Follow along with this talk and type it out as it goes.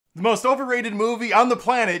The most overrated movie on the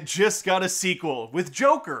planet just got a sequel with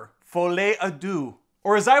Joker, Folie à Deux.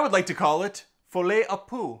 Or as I would like to call it, Folie à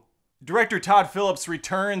Peu. Director Todd Phillips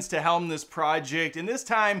returns to helm this project, and this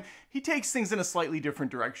time he takes things in a slightly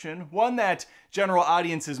different direction. One that general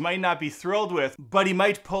audiences might not be thrilled with, but he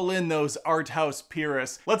might pull in those art house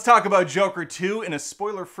purists. Let's talk about Joker 2 in a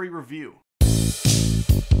spoiler-free review.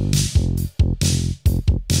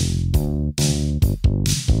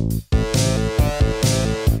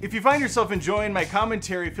 If you find yourself enjoying my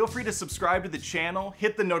commentary, feel free to subscribe to the channel,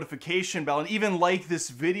 hit the notification bell, and even like this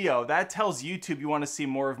video. That tells YouTube you want to see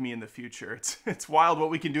more of me in the future. It's wild what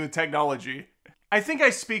we can do with technology. I think I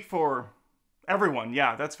speak for everyone,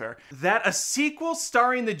 yeah, that's fair, that a sequel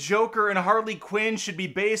starring the Joker and Harley Quinn should be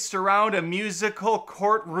based around a musical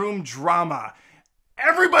courtroom drama.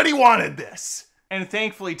 Everybody wanted this! And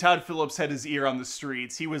thankfully, Todd Phillips had his ear on the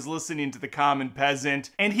streets. He was listening to the common peasant,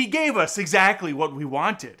 and he gave us exactly what we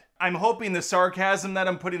wanted. I'm hoping the sarcasm that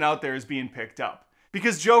I'm putting out there is being picked up.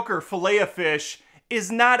 Because Joker, Filet-O-Fish,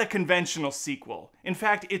 is not a conventional sequel. In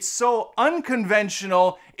fact, it's so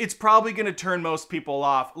unconventional, it's probably gonna turn most people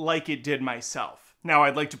off, like it did myself. Now,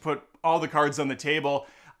 I'd like to put all the cards on the table.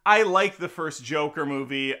 I liked the first Joker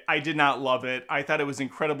movie. I did not love it. I thought it was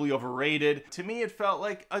incredibly overrated. To me, it felt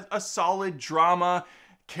like a solid drama,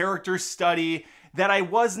 character study that I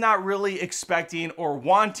was not really expecting or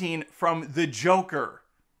wanting from the Joker.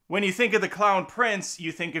 When you think of the Clown Prince,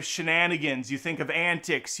 you think of shenanigans, you think of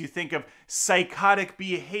antics, you think of psychotic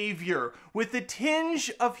behavior with a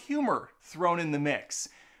tinge of humor thrown in the mix.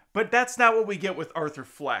 But that's not what we get with Arthur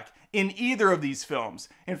Fleck in either of these films.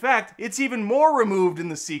 In fact, it's even more removed in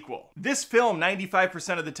the sequel. This film,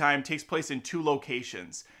 95% of the time, takes place in two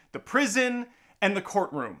locations: the prison and the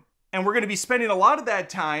courtroom. And we're gonna be spending a lot of that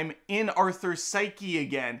time in Arthur's psyche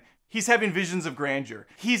again. He's having visions of grandeur.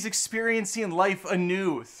 He's experiencing life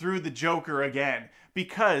anew through the Joker again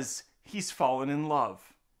because he's fallen in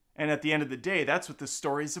love. And at the end of the day, that's what this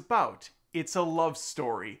story's about. It's a love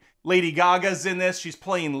story. Lady Gaga's in this. She's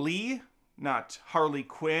playing Lee, not Harley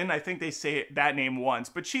Quinn. I think they say that name once,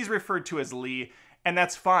 but she's referred to as Lee, and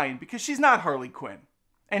that's fine because she's not Harley Quinn.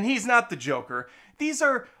 And he's not the Joker. These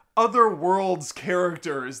are other worlds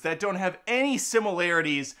characters that don't have any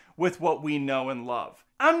similarities with what we know and love.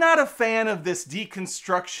 I'm not a fan of this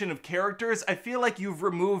deconstruction of characters. I feel like you've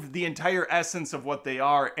removed the entire essence of what they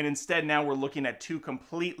are, and instead now we're looking at two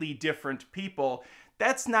completely different people.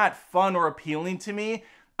 That's not fun or appealing to me.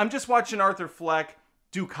 I'm just watching Arthur Fleck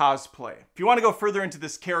do cosplay. If you want to go further into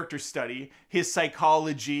this character study, his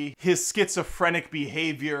psychology, his schizophrenic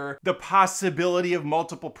behavior, the possibility of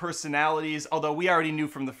multiple personalities, although we already knew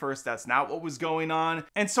from the first that's not what was going on.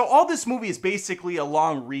 And so all this movie is basically a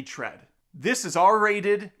long retread. This is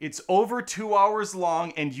R-rated, it's over 2 hours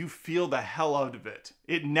long, and you feel the hell out of it.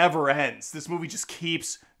 It never ends. This movie just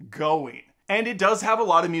keeps going. And it does have a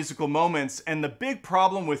lot of musical moments, and the big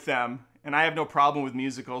problem with them, and I have no problem with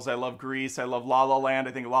musicals, I love Grease, I love La La Land,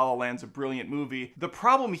 I think La La Land's a brilliant movie. The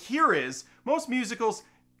problem here is, most musicals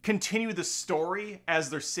continue the story as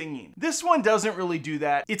they're singing. This one doesn't really do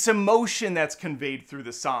that. It's emotion that's conveyed through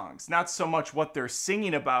the songs, not so much what they're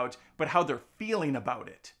singing about, but how they're feeling about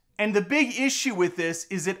it. And the big issue with this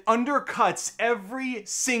is it undercuts every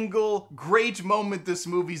single great moment this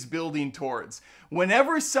movie's building towards.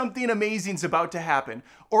 Whenever something amazing's about to happen,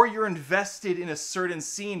 or you're invested in a certain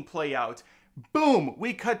scene play out, boom,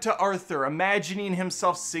 we cut to Arthur imagining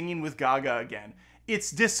himself singing with Gaga again.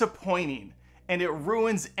 It's disappointing, and it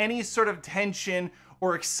ruins any sort of tension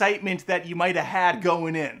or excitement that you might have had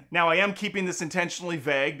going in. Now, I am keeping this intentionally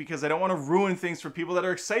vague because I don't want to ruin things for people that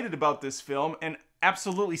are excited about this film, and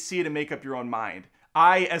absolutely see it and make up your own mind.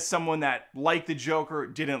 I, as someone that, like the Joker,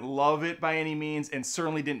 didn't love it by any means and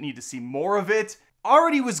certainly didn't need to see more of it,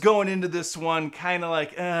 already was going into this one kind of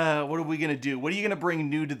like, what are we gonna do? What are you gonna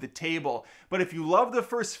bring new to the table? But if you love the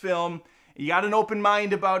first film, you got an open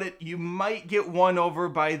mind about it, you might get won over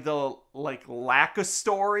by the lack of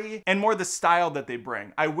story and more the style that they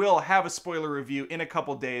bring. I will have a spoiler review in a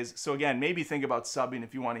couple days, so again, maybe think about subbing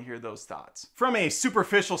if you want to hear those thoughts. From a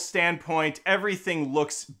superficial standpoint, everything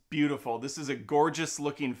looks beautiful. This is a gorgeous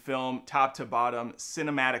looking film, top to bottom,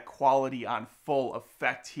 cinematic quality on full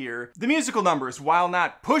effect here. The musical numbers, while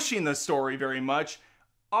not pushing the story very much,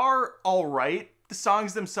 are all right. The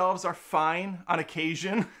songs themselves are fine on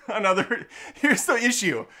occasion. Here's the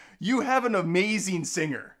issue. You have an amazing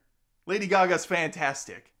singer. Lady Gaga's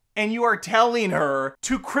fantastic. And you are telling her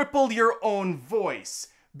to cripple your own voice.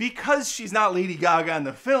 Because she's not Lady Gaga in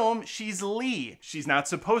the film, she's Lee. She's not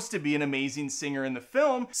supposed to be an amazing singer in the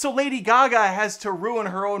film, so Lady Gaga has to ruin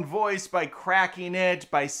her own voice by cracking it,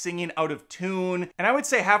 by singing out of tune. And I would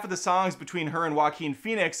say half of the songs between her and Joaquin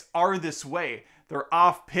Phoenix are this way. They're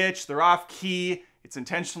off pitch, they're off key, it's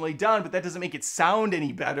intentionally done, but that doesn't make it sound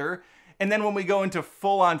any better. And then when we go into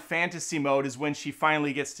full-on fantasy mode is when she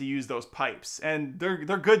finally gets to use those pipes. And they're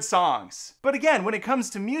good songs. But again, when it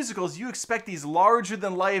comes to musicals, you expect these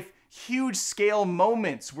larger-than-life, huge-scale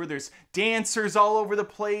moments where there's dancers all over the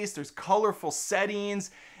place, there's colorful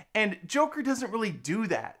settings, and Joker doesn't really do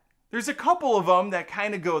that. There's a couple of them that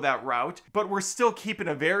kind of go that route, but we're still keeping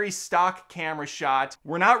a very stock camera shot.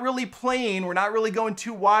 We're not really playing, we're not really going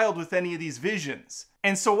too wild with any of these visions.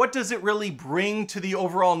 And so what does it really bring to the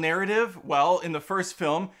overall narrative? Well, in the first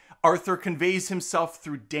film, Arthur conveys himself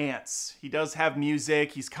through dance. He does have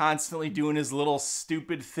music, he's constantly doing his little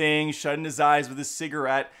stupid thing, shutting his eyes with his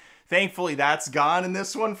cigarette. Thankfully, that's gone in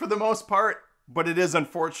this one for the most part, but it is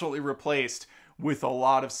unfortunately replaced with a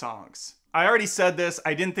lot of songs. I already said this,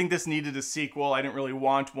 I didn't think this needed a sequel, I didn't really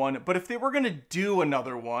want one, but if they were gonna do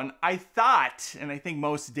another one, I thought, and I think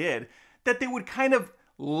most did, that they would kind of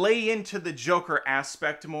lay into the Joker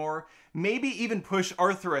aspect more, maybe even push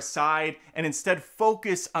Arthur aside and instead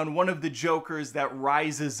focus on one of the Jokers that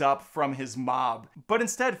rises up from his mob. But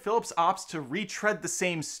instead, Phillips opts to retread the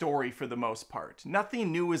same story for the most part.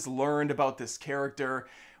 Nothing new is learned about this character.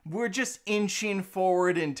 We're just inching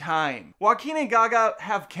forward in time. Joaquin and Gaga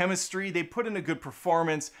have chemistry, they put in a good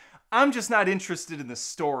performance. I'm just not interested in the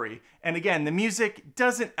story. And again, the music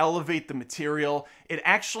doesn't elevate the material, it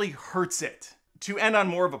actually hurts it. To end on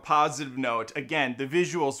more of a positive note, again, the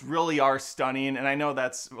visuals really are stunning, and I know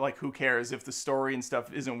that's like, who cares if the story and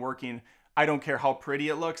stuff isn't working. I don't care how pretty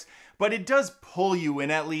it looks, but it does pull you in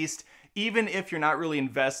at least, even if you're not really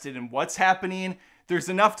invested in what's happening. There's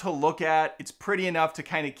enough to look at, it's pretty enough to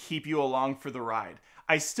kind of keep you along for the ride.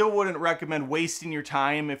 I still wouldn't recommend wasting your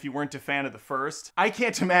time if you weren't a fan of the first. I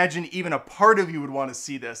can't imagine even a part of you would want to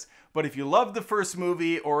see this, but if you loved the first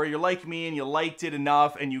movie, or you're like me and you liked it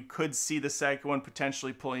enough and you could see the second one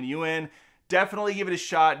potentially pulling you in, definitely give it a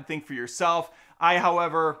shot and think for yourself. I,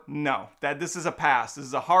 however, no, this is a pass. This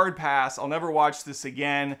is a hard pass. I'll never watch this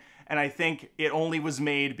again. And I think it only was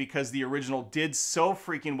made because the original did so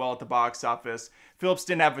freaking well at the box office. Phillips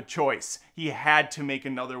didn't have a choice. He had to make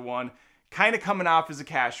another one, kind of coming off as a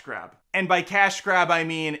cash grab. And by cash grab, I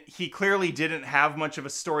mean he clearly didn't have much of a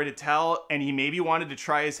story to tell, and he maybe wanted to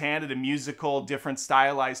try his hand at a musical, different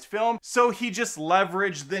stylized film, so he just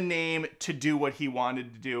leveraged the name to do what he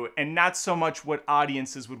wanted to do, and not so much what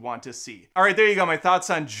audiences would want to see. All right, there you go, my thoughts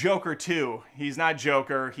on Joker 2. He's not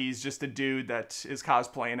Joker, he's just a dude that is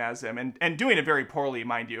cosplaying as him, and doing it very poorly,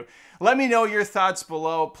 mind you. Let me know your thoughts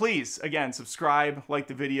below. Please, again, subscribe, like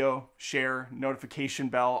the video, share, notification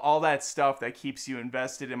bell, all that stuff that keeps you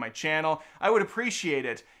invested in my channel. I would appreciate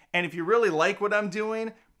it. And if you really like what I'm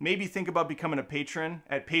doing, maybe think about becoming a patron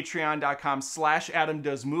at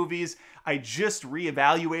patreon.com/AdamDoesMovies. I just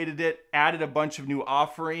reevaluated it, added a bunch of new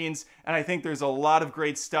offerings, and I think there's a lot of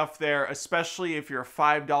great stuff there, especially if you're a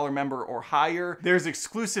 $5 member or higher. There's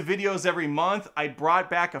exclusive videos every month. I brought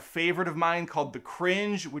back a favorite of mine called The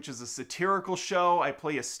Cringe, which is a satirical show. I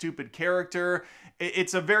play a stupid character.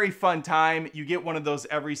 It's a very fun time. You get one of those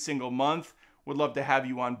every single month. Would love to have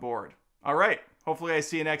you on board. All right, hopefully I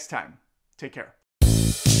see you next time. Take care.